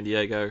straight to San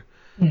Diego.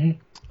 Mm-hmm.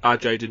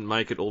 RJ didn't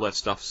make it. All that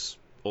stuff's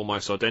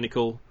almost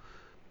identical.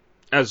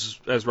 As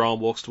Rowan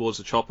walks towards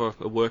the chopper,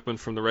 a workman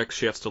from the Rex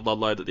shouts to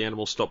Ludlow that the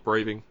animal stopped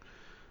breathing.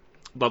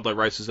 Ludlow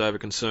races over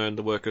concerned.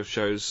 The worker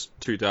shows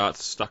two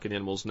darts stuck in the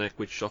animal's neck,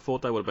 which I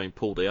thought they would have been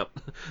pulled out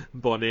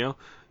by now.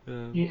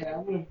 Yeah, I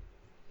would have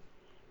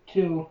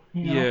too.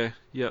 Yeah.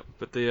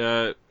 But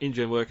the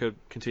InGen worker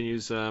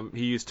continues.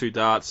 He used two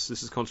darts.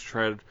 This is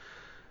concentrated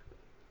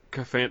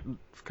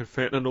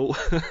fentanyl.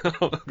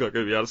 I'm not going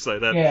to be able to say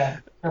that.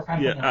 Yeah.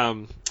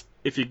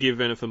 If you give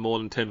anything more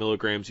than 10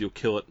 milligrams, you'll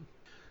kill it.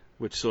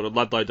 Which sort of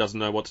Ludlow doesn't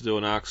know what to do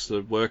and asks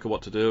the worker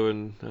what to do,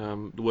 and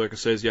the worker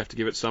says you have to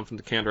give it something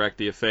to counteract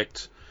the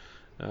effect.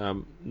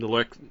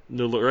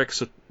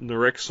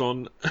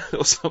 Naltrexone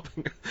or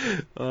something.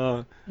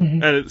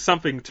 And it's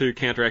something to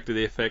counteract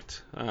the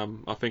effect.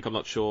 I think, I'm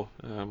not sure.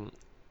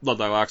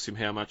 Ludlow asks him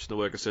how much, and the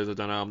worker says, I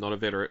don't know, I'm not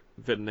a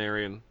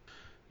veterinarian.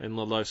 And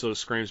Ludlow sort of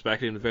screams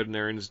back at him, the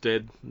veterinarian is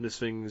dead, and this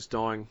thing is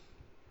dying.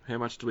 How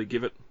much do we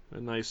give it?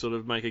 And they sort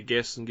of make a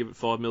guess and give it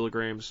 5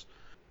 milligrams.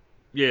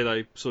 Yeah,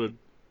 they sort of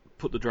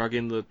put the drug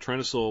in the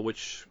Tyrannosaur,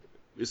 which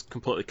is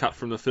completely cut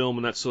from the film,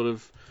 and that sort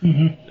of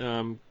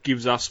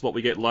gives us what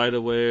we get later,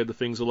 where the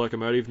thing's a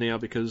locomotive now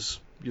because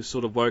you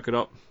sort of woke it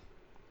up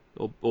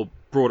or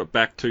brought it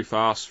back too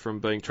fast from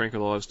being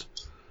tranquilized.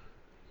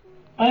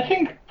 I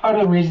think part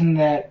of the reason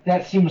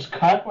that scene was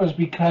cut was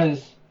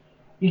because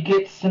we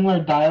get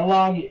similar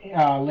dialogue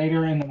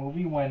later in the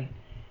movie when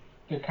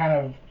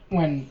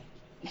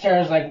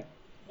Sarah's like,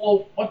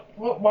 well,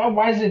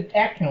 why is it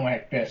acting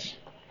like this?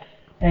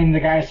 And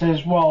the guy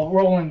says, well,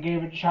 Roland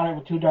shot it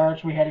with two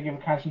darts. We had to give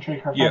it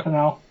concentrated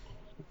carfentanil.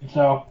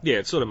 So Yeah,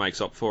 it sort of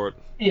makes up for it.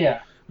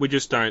 yeah, We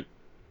just don't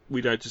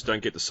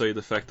get to see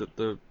the fact that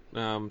the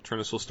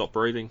Tyrannosaur stopped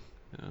breathing.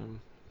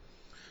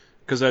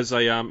 Because as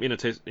they in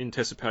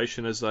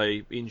anticipation, as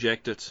they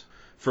inject it,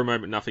 for a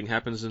moment nothing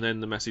happens, and then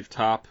the massive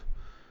tarp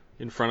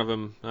in front of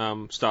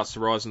them starts to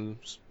rise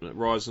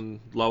and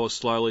lower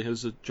slowly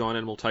as the giant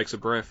animal takes a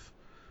breath,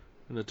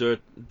 and the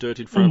dirt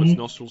in front of its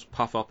nostrils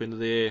puff up into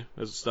the air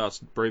as it starts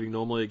breathing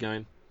normally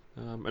again.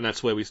 And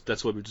that's where we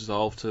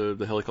dissolve to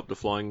the helicopter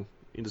flying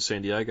into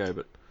San Diego.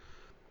 But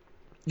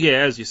yeah,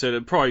 as you said,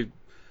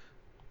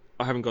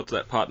 I haven't got to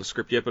that part in the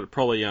script yet, but it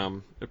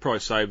probably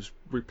saves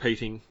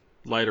repeating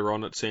later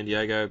on at San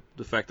Diego,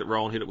 the fact that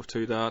Roland hit it with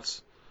 2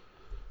 darts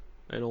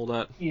and all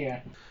that.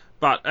 yeah.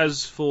 But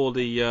as for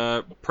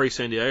the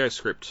pre-San Diego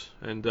script,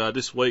 and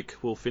this week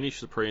we'll finish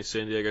the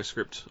pre-San Diego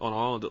script on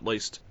Island at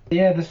least.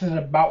 Yeah, this is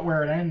about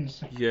where it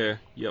ends. Yeah,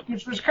 yep.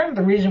 Which was kind of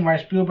the reason why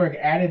Spielberg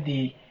added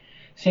the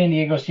San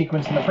Diego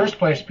sequence in the first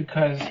place,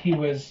 because he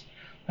was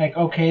like,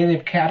 okay,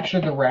 they've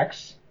captured the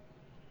Rex.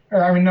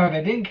 Or, I mean, no,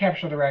 they didn't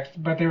capture the Rex,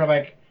 but they were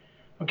like,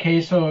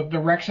 okay, so the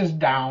Rex is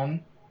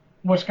down.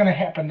 What's going to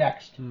happen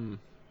next? You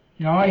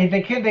know,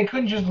 they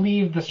couldn't just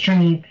leave the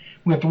string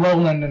with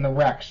Roland and the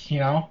Rex, you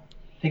know?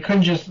 They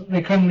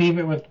couldn't leave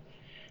it with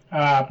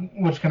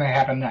what's going to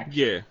happen next.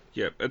 Yeah.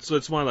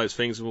 It's one of those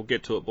things, and we'll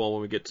get to it more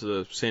when we get to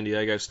the San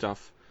Diego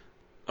stuff.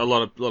 A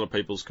lot of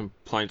people's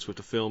complaints with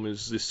the film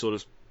is this sort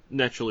of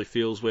naturally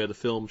feels where the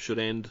film should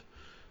end,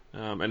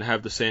 and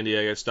have the San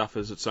Diego stuff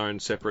as its own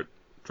separate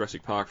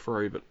Jurassic Park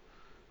 3. But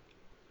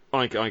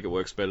I think it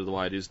works better the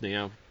way it is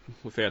now,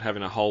 without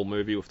having a whole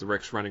movie with the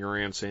Rex running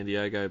around San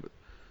Diego. But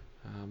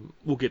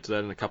we'll get to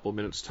that in a couple of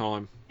minutes'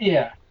 time.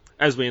 Yeah.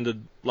 As we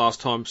ended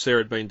last time, Sarah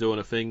had been doing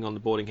a thing on the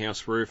boarding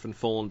house roof and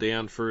fallen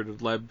down through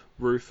the lab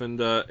roof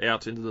and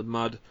out into the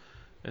mud.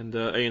 And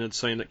Ian had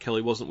seen that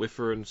Kelly wasn't with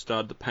her and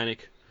started to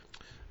panic.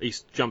 He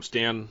jumps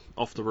down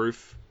off the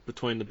roof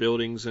between the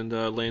buildings and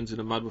lands in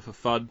the mud with a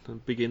thud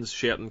and begins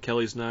shouting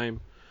Kelly's name.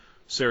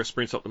 Sarah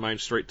sprints up the main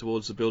street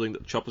towards the building that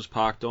the chopper's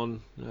parked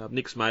on.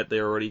 Nick's mate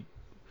there already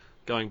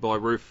going by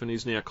roof, and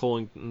he's now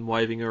calling and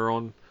waving her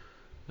on.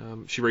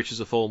 She reaches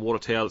the fallen water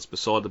tower that's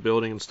beside the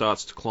building and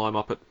starts to climb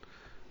up it.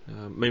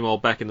 Meanwhile,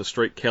 back in the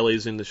street,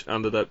 Kelly's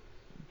under that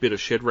bit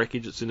of shed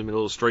wreckage that's in the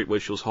middle of the street where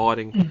she was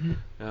hiding.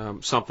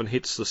 Something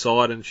hits the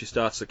side and she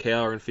starts to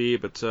cower in fear,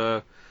 but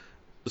the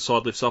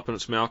side lifts up and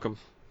it's Malcolm.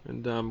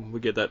 And we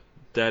get that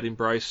dad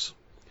embrace,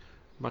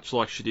 much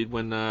like she did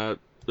when the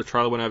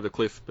trailer went over the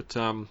cliff. But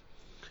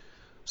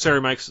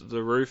Sarah makes it to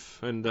the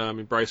roof and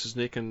embraces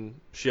Nick, and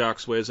she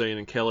asks where's Ian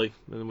and Kelly.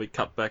 And then we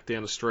cut back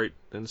down the street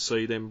and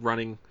see them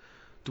running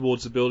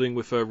towards the building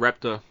with a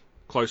raptor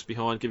close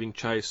behind giving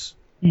chase.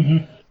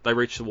 They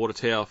reach the water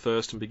tower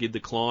first and begin to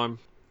climb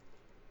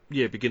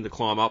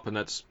up, and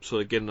that's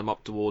sort of getting them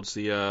up towards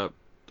the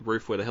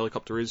roof where the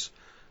helicopter is.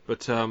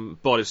 But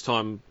by this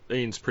time,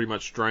 Ian's pretty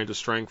much drained to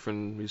strength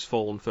and he's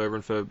fallen further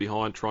and further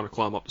behind, trying to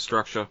climb up the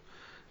structure.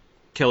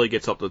 Kelly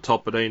gets up to the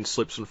top, but Ian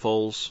slips and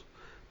falls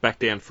back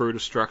down through the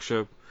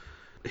structure,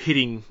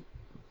 hitting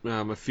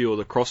a few of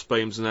the cross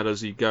beams, and that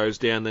as he goes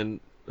down, then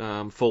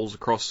falls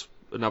across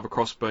another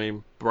cross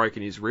beam,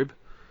 breaking his rib,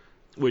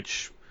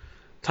 which,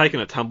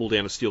 taking a tumble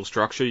down a steel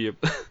structure, you're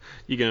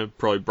going to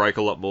probably break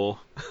a lot more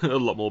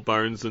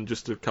bones than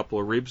just a couple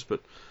of ribs.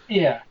 But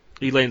yeah,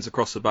 he lands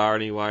across the bar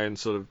anyway and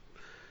sort of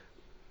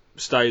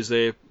stays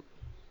there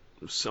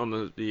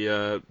on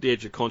the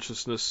edge of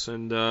consciousness,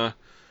 and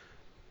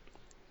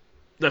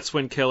that's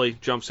when Kelly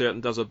jumps out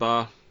and does her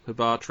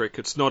bar trick.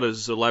 It's not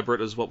as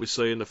elaborate as what we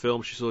see in the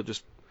film. She sort of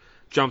just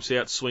jumps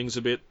out, swings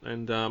a bit,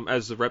 and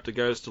as the raptor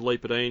goes to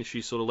leap at Ian,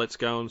 she sort of lets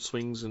go and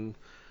swings and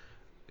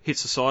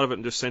hits the side of it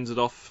and just sends it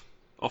off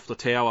the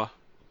tower,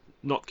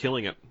 not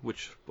killing it,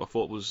 which I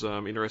thought was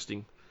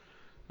interesting.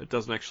 It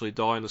doesn't actually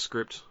die in the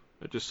script.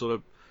 It just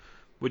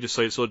we just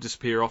see it sort of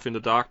disappear off into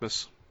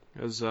darkness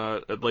as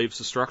it leaves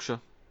the structure.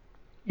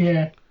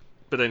 Yeah.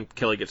 But then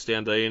Kelly gets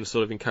down to Ian and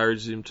sort of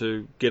encourages him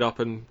to get up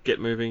and get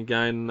moving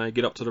again, and they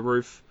get up to the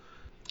roof.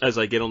 As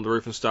they get on the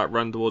roof and start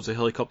running towards the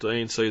helicopter,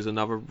 Ian sees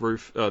another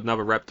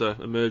raptor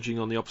emerging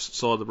on the opposite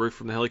side of the roof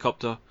from the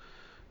helicopter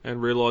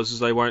and realises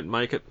they won't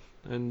make it.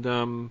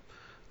 And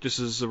just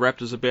as the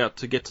raptor's about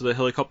to get to the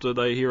helicopter,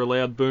 they hear a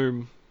loud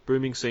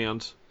booming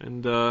sound,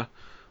 and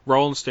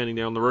Roland's standing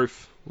there on the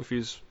roof with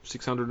his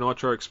 600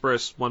 Nitro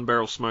Express, one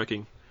barrel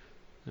smoking,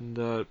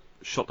 and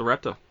shot the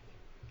raptor.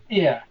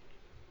 Yeah,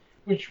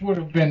 which would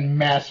have been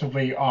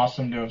massively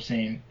awesome to have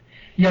seen.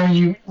 You know,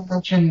 you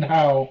mentioned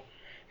how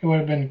it would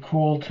have been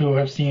cool to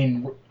have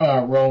seen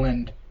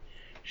Roland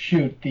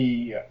shoot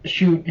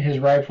his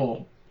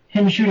rifle.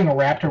 Him shooting a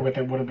raptor with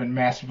it would have been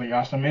massively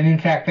awesome. And in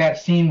fact, that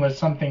scene was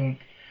something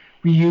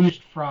we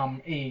used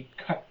from a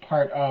cut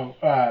part of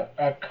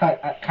a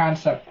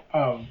concept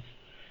of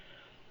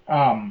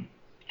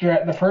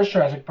the first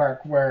Jurassic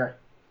Park, where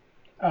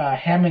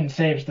Hammond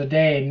saves the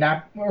day,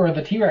 or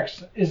the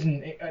T-Rex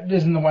isn't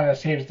the one that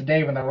saves the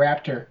day when the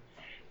raptor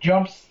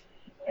jumps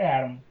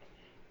at him,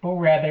 but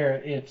rather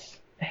it's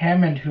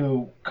Hammond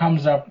who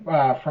comes up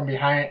from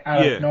behind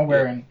out of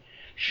nowhere and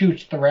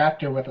shoots the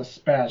Raptor with a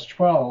Spaz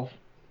 12.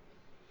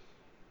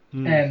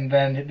 And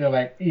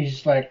then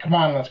he's like, come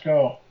on, let's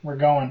go. We're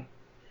going.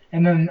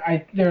 And then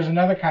there's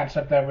another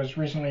concept that was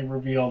recently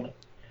revealed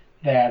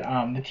that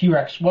the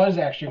T-Rex was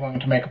actually going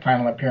to make a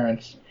final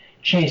appearance,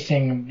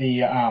 chasing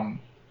the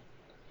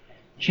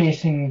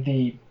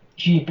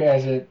Jeep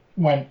as it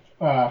went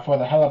for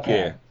the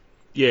helipad.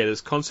 Yeah,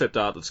 there's concept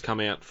art that's come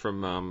out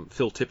from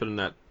Phil Tippett and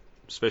that,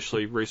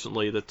 especially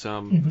recently, that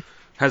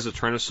has a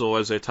Tyrannosaur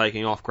as they're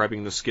taking off,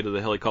 grabbing the skid of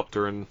the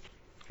helicopter, and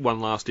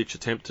one last-ditch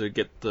attempt to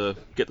get the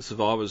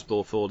survivors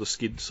before the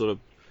skid sort of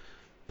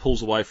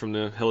pulls away from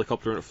the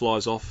helicopter and it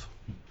flies off.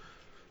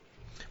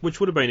 Which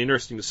would have been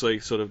interesting to see,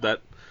 sort of that.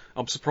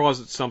 I'm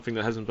surprised it's something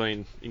that hasn't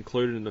been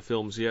included in the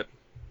films yet,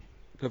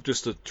 of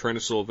just a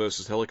Tyrannosaur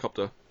versus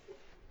helicopter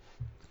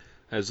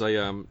as they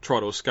try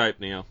to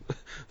escape now.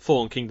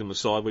 Fallen Kingdom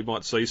aside, we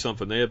might see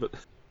something there, but...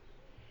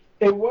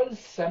 It was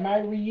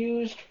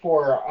semi-reused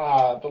for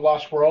The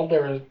Lost World.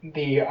 There was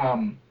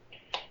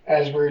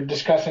as we're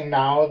discussing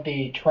now,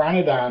 the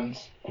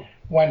Pteranodons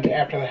went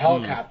after the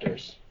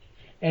helicopters.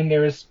 And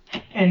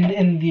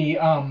in the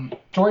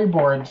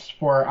storyboards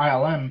for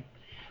ILM,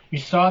 we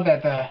saw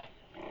that the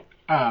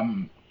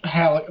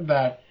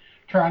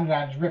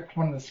Pteranodons ripped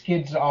one of the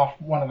skids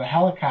off one of the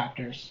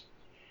helicopters,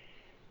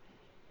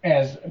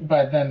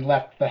 but then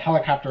left the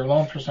helicopter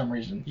alone for some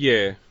reason.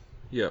 Yeah.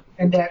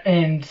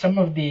 And some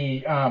of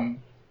the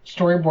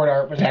storyboard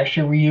art was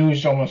actually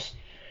reused almost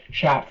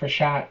shot for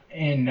shot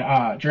in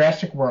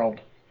Jurassic World.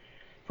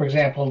 For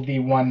example, the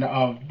one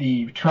of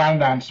the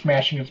Pteranodon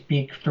smashing its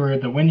beak through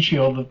the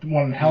windshield of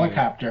one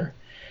helicopter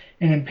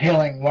and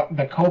impaling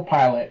the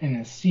co-pilot in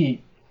his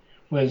seat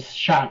was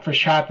shot for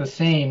shot the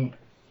same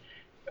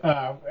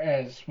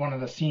as one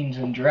of the scenes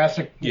in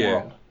Jurassic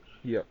World.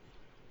 Yep.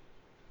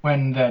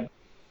 When the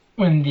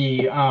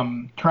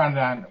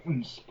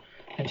Pteranodons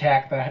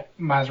attack the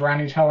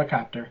Masrani's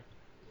helicopter.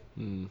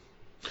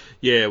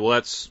 Yeah, well,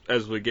 that's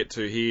as we get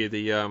to here.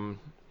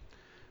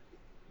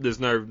 There's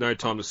no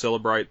time to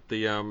celebrate.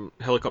 The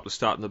helicopter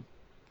starting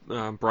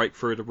to break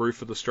through the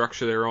roof of the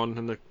structure they're on,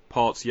 and the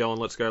pilot's yelling,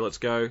 "Let's go, let's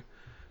go!"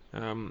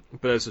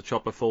 But as the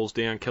chopper falls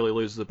down, Kelly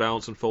loses the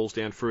balance and falls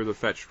down through the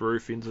thatched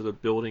roof into the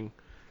building.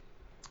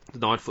 The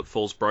 9-foot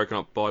fall's broken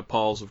up by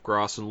piles of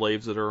grass and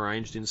leaves that are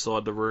arranged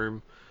inside the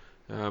room,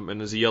 and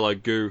there's a yellow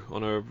goo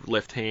on her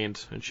left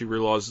hand, and she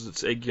realises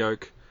it's egg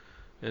yolk.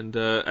 And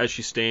as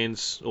she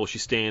stands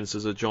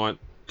as a giant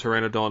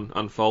pteranodon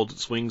unfolds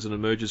its wings and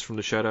emerges from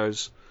the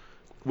shadows,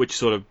 which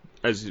sort of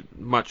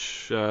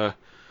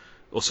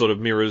sort of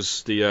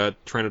mirrors the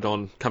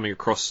pteranodon coming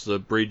across the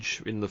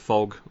bridge in the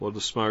fog or the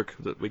smoke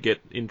that we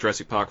get in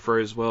Jurassic Park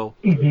 3 as well.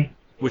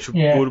 Which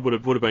would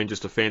have been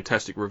just a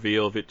fantastic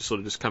reveal of it sort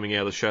of just coming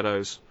out of the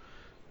shadows,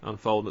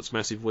 unfolding its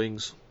massive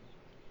wings.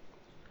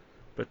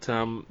 But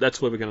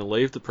that's where we're going to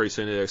leave the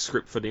pre-scene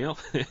script for now.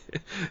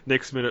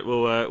 Next minute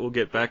we'll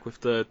get back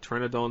with the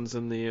Pteranodons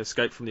and the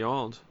escape from the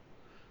island.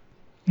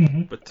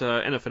 But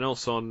anything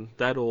else on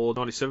that or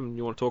 97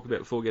 you want to talk about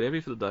before we get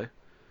heavy for the day?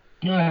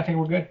 No, I think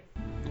we're good.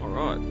 All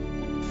right,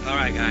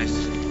 guys.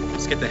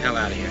 Let's get the hell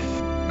out of here.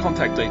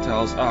 Contact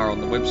details are on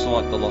the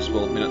website,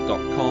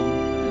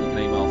 thelostworldminute.com. You can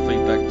email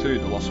feedback to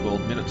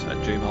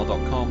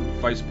thelostworldminute@gmail.com,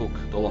 Facebook,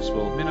 The Lost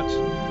World Minute,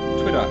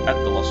 Twitter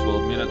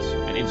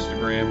 @TheLostWorldMinute, and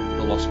Instagram,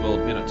 The Lost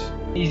World Minute.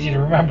 Easy to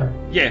remember.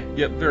 Yeah,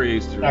 very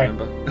easy to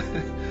remember.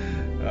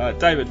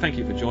 David, thank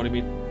you for joining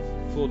me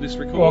for this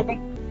record. You're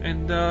welcome.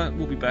 And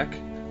we'll be back.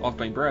 I've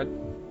been Brad.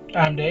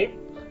 I'm Dave.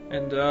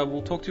 And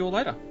we'll talk to you all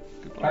later.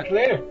 Goodbye. Talk to you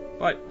later.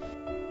 Bye.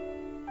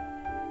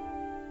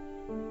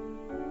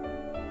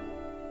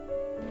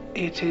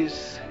 It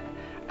is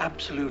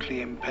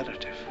absolutely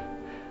imperative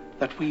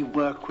that we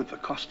work with the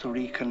Costa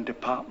Rican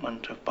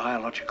Department of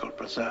Biological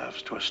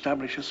Preserves to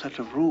establish a set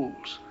of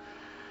rules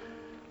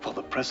for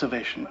the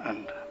preservation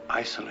and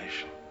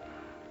isolation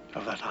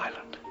of that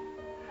island.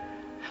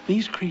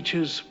 These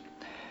creatures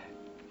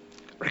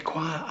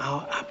require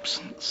our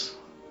absence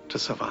to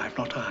survive,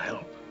 not our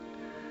help.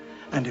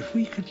 And if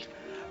we could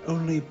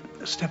only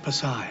step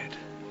aside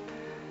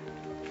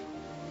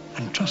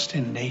and trust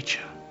in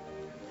nature,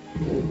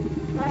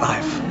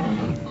 life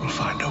will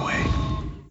find a way.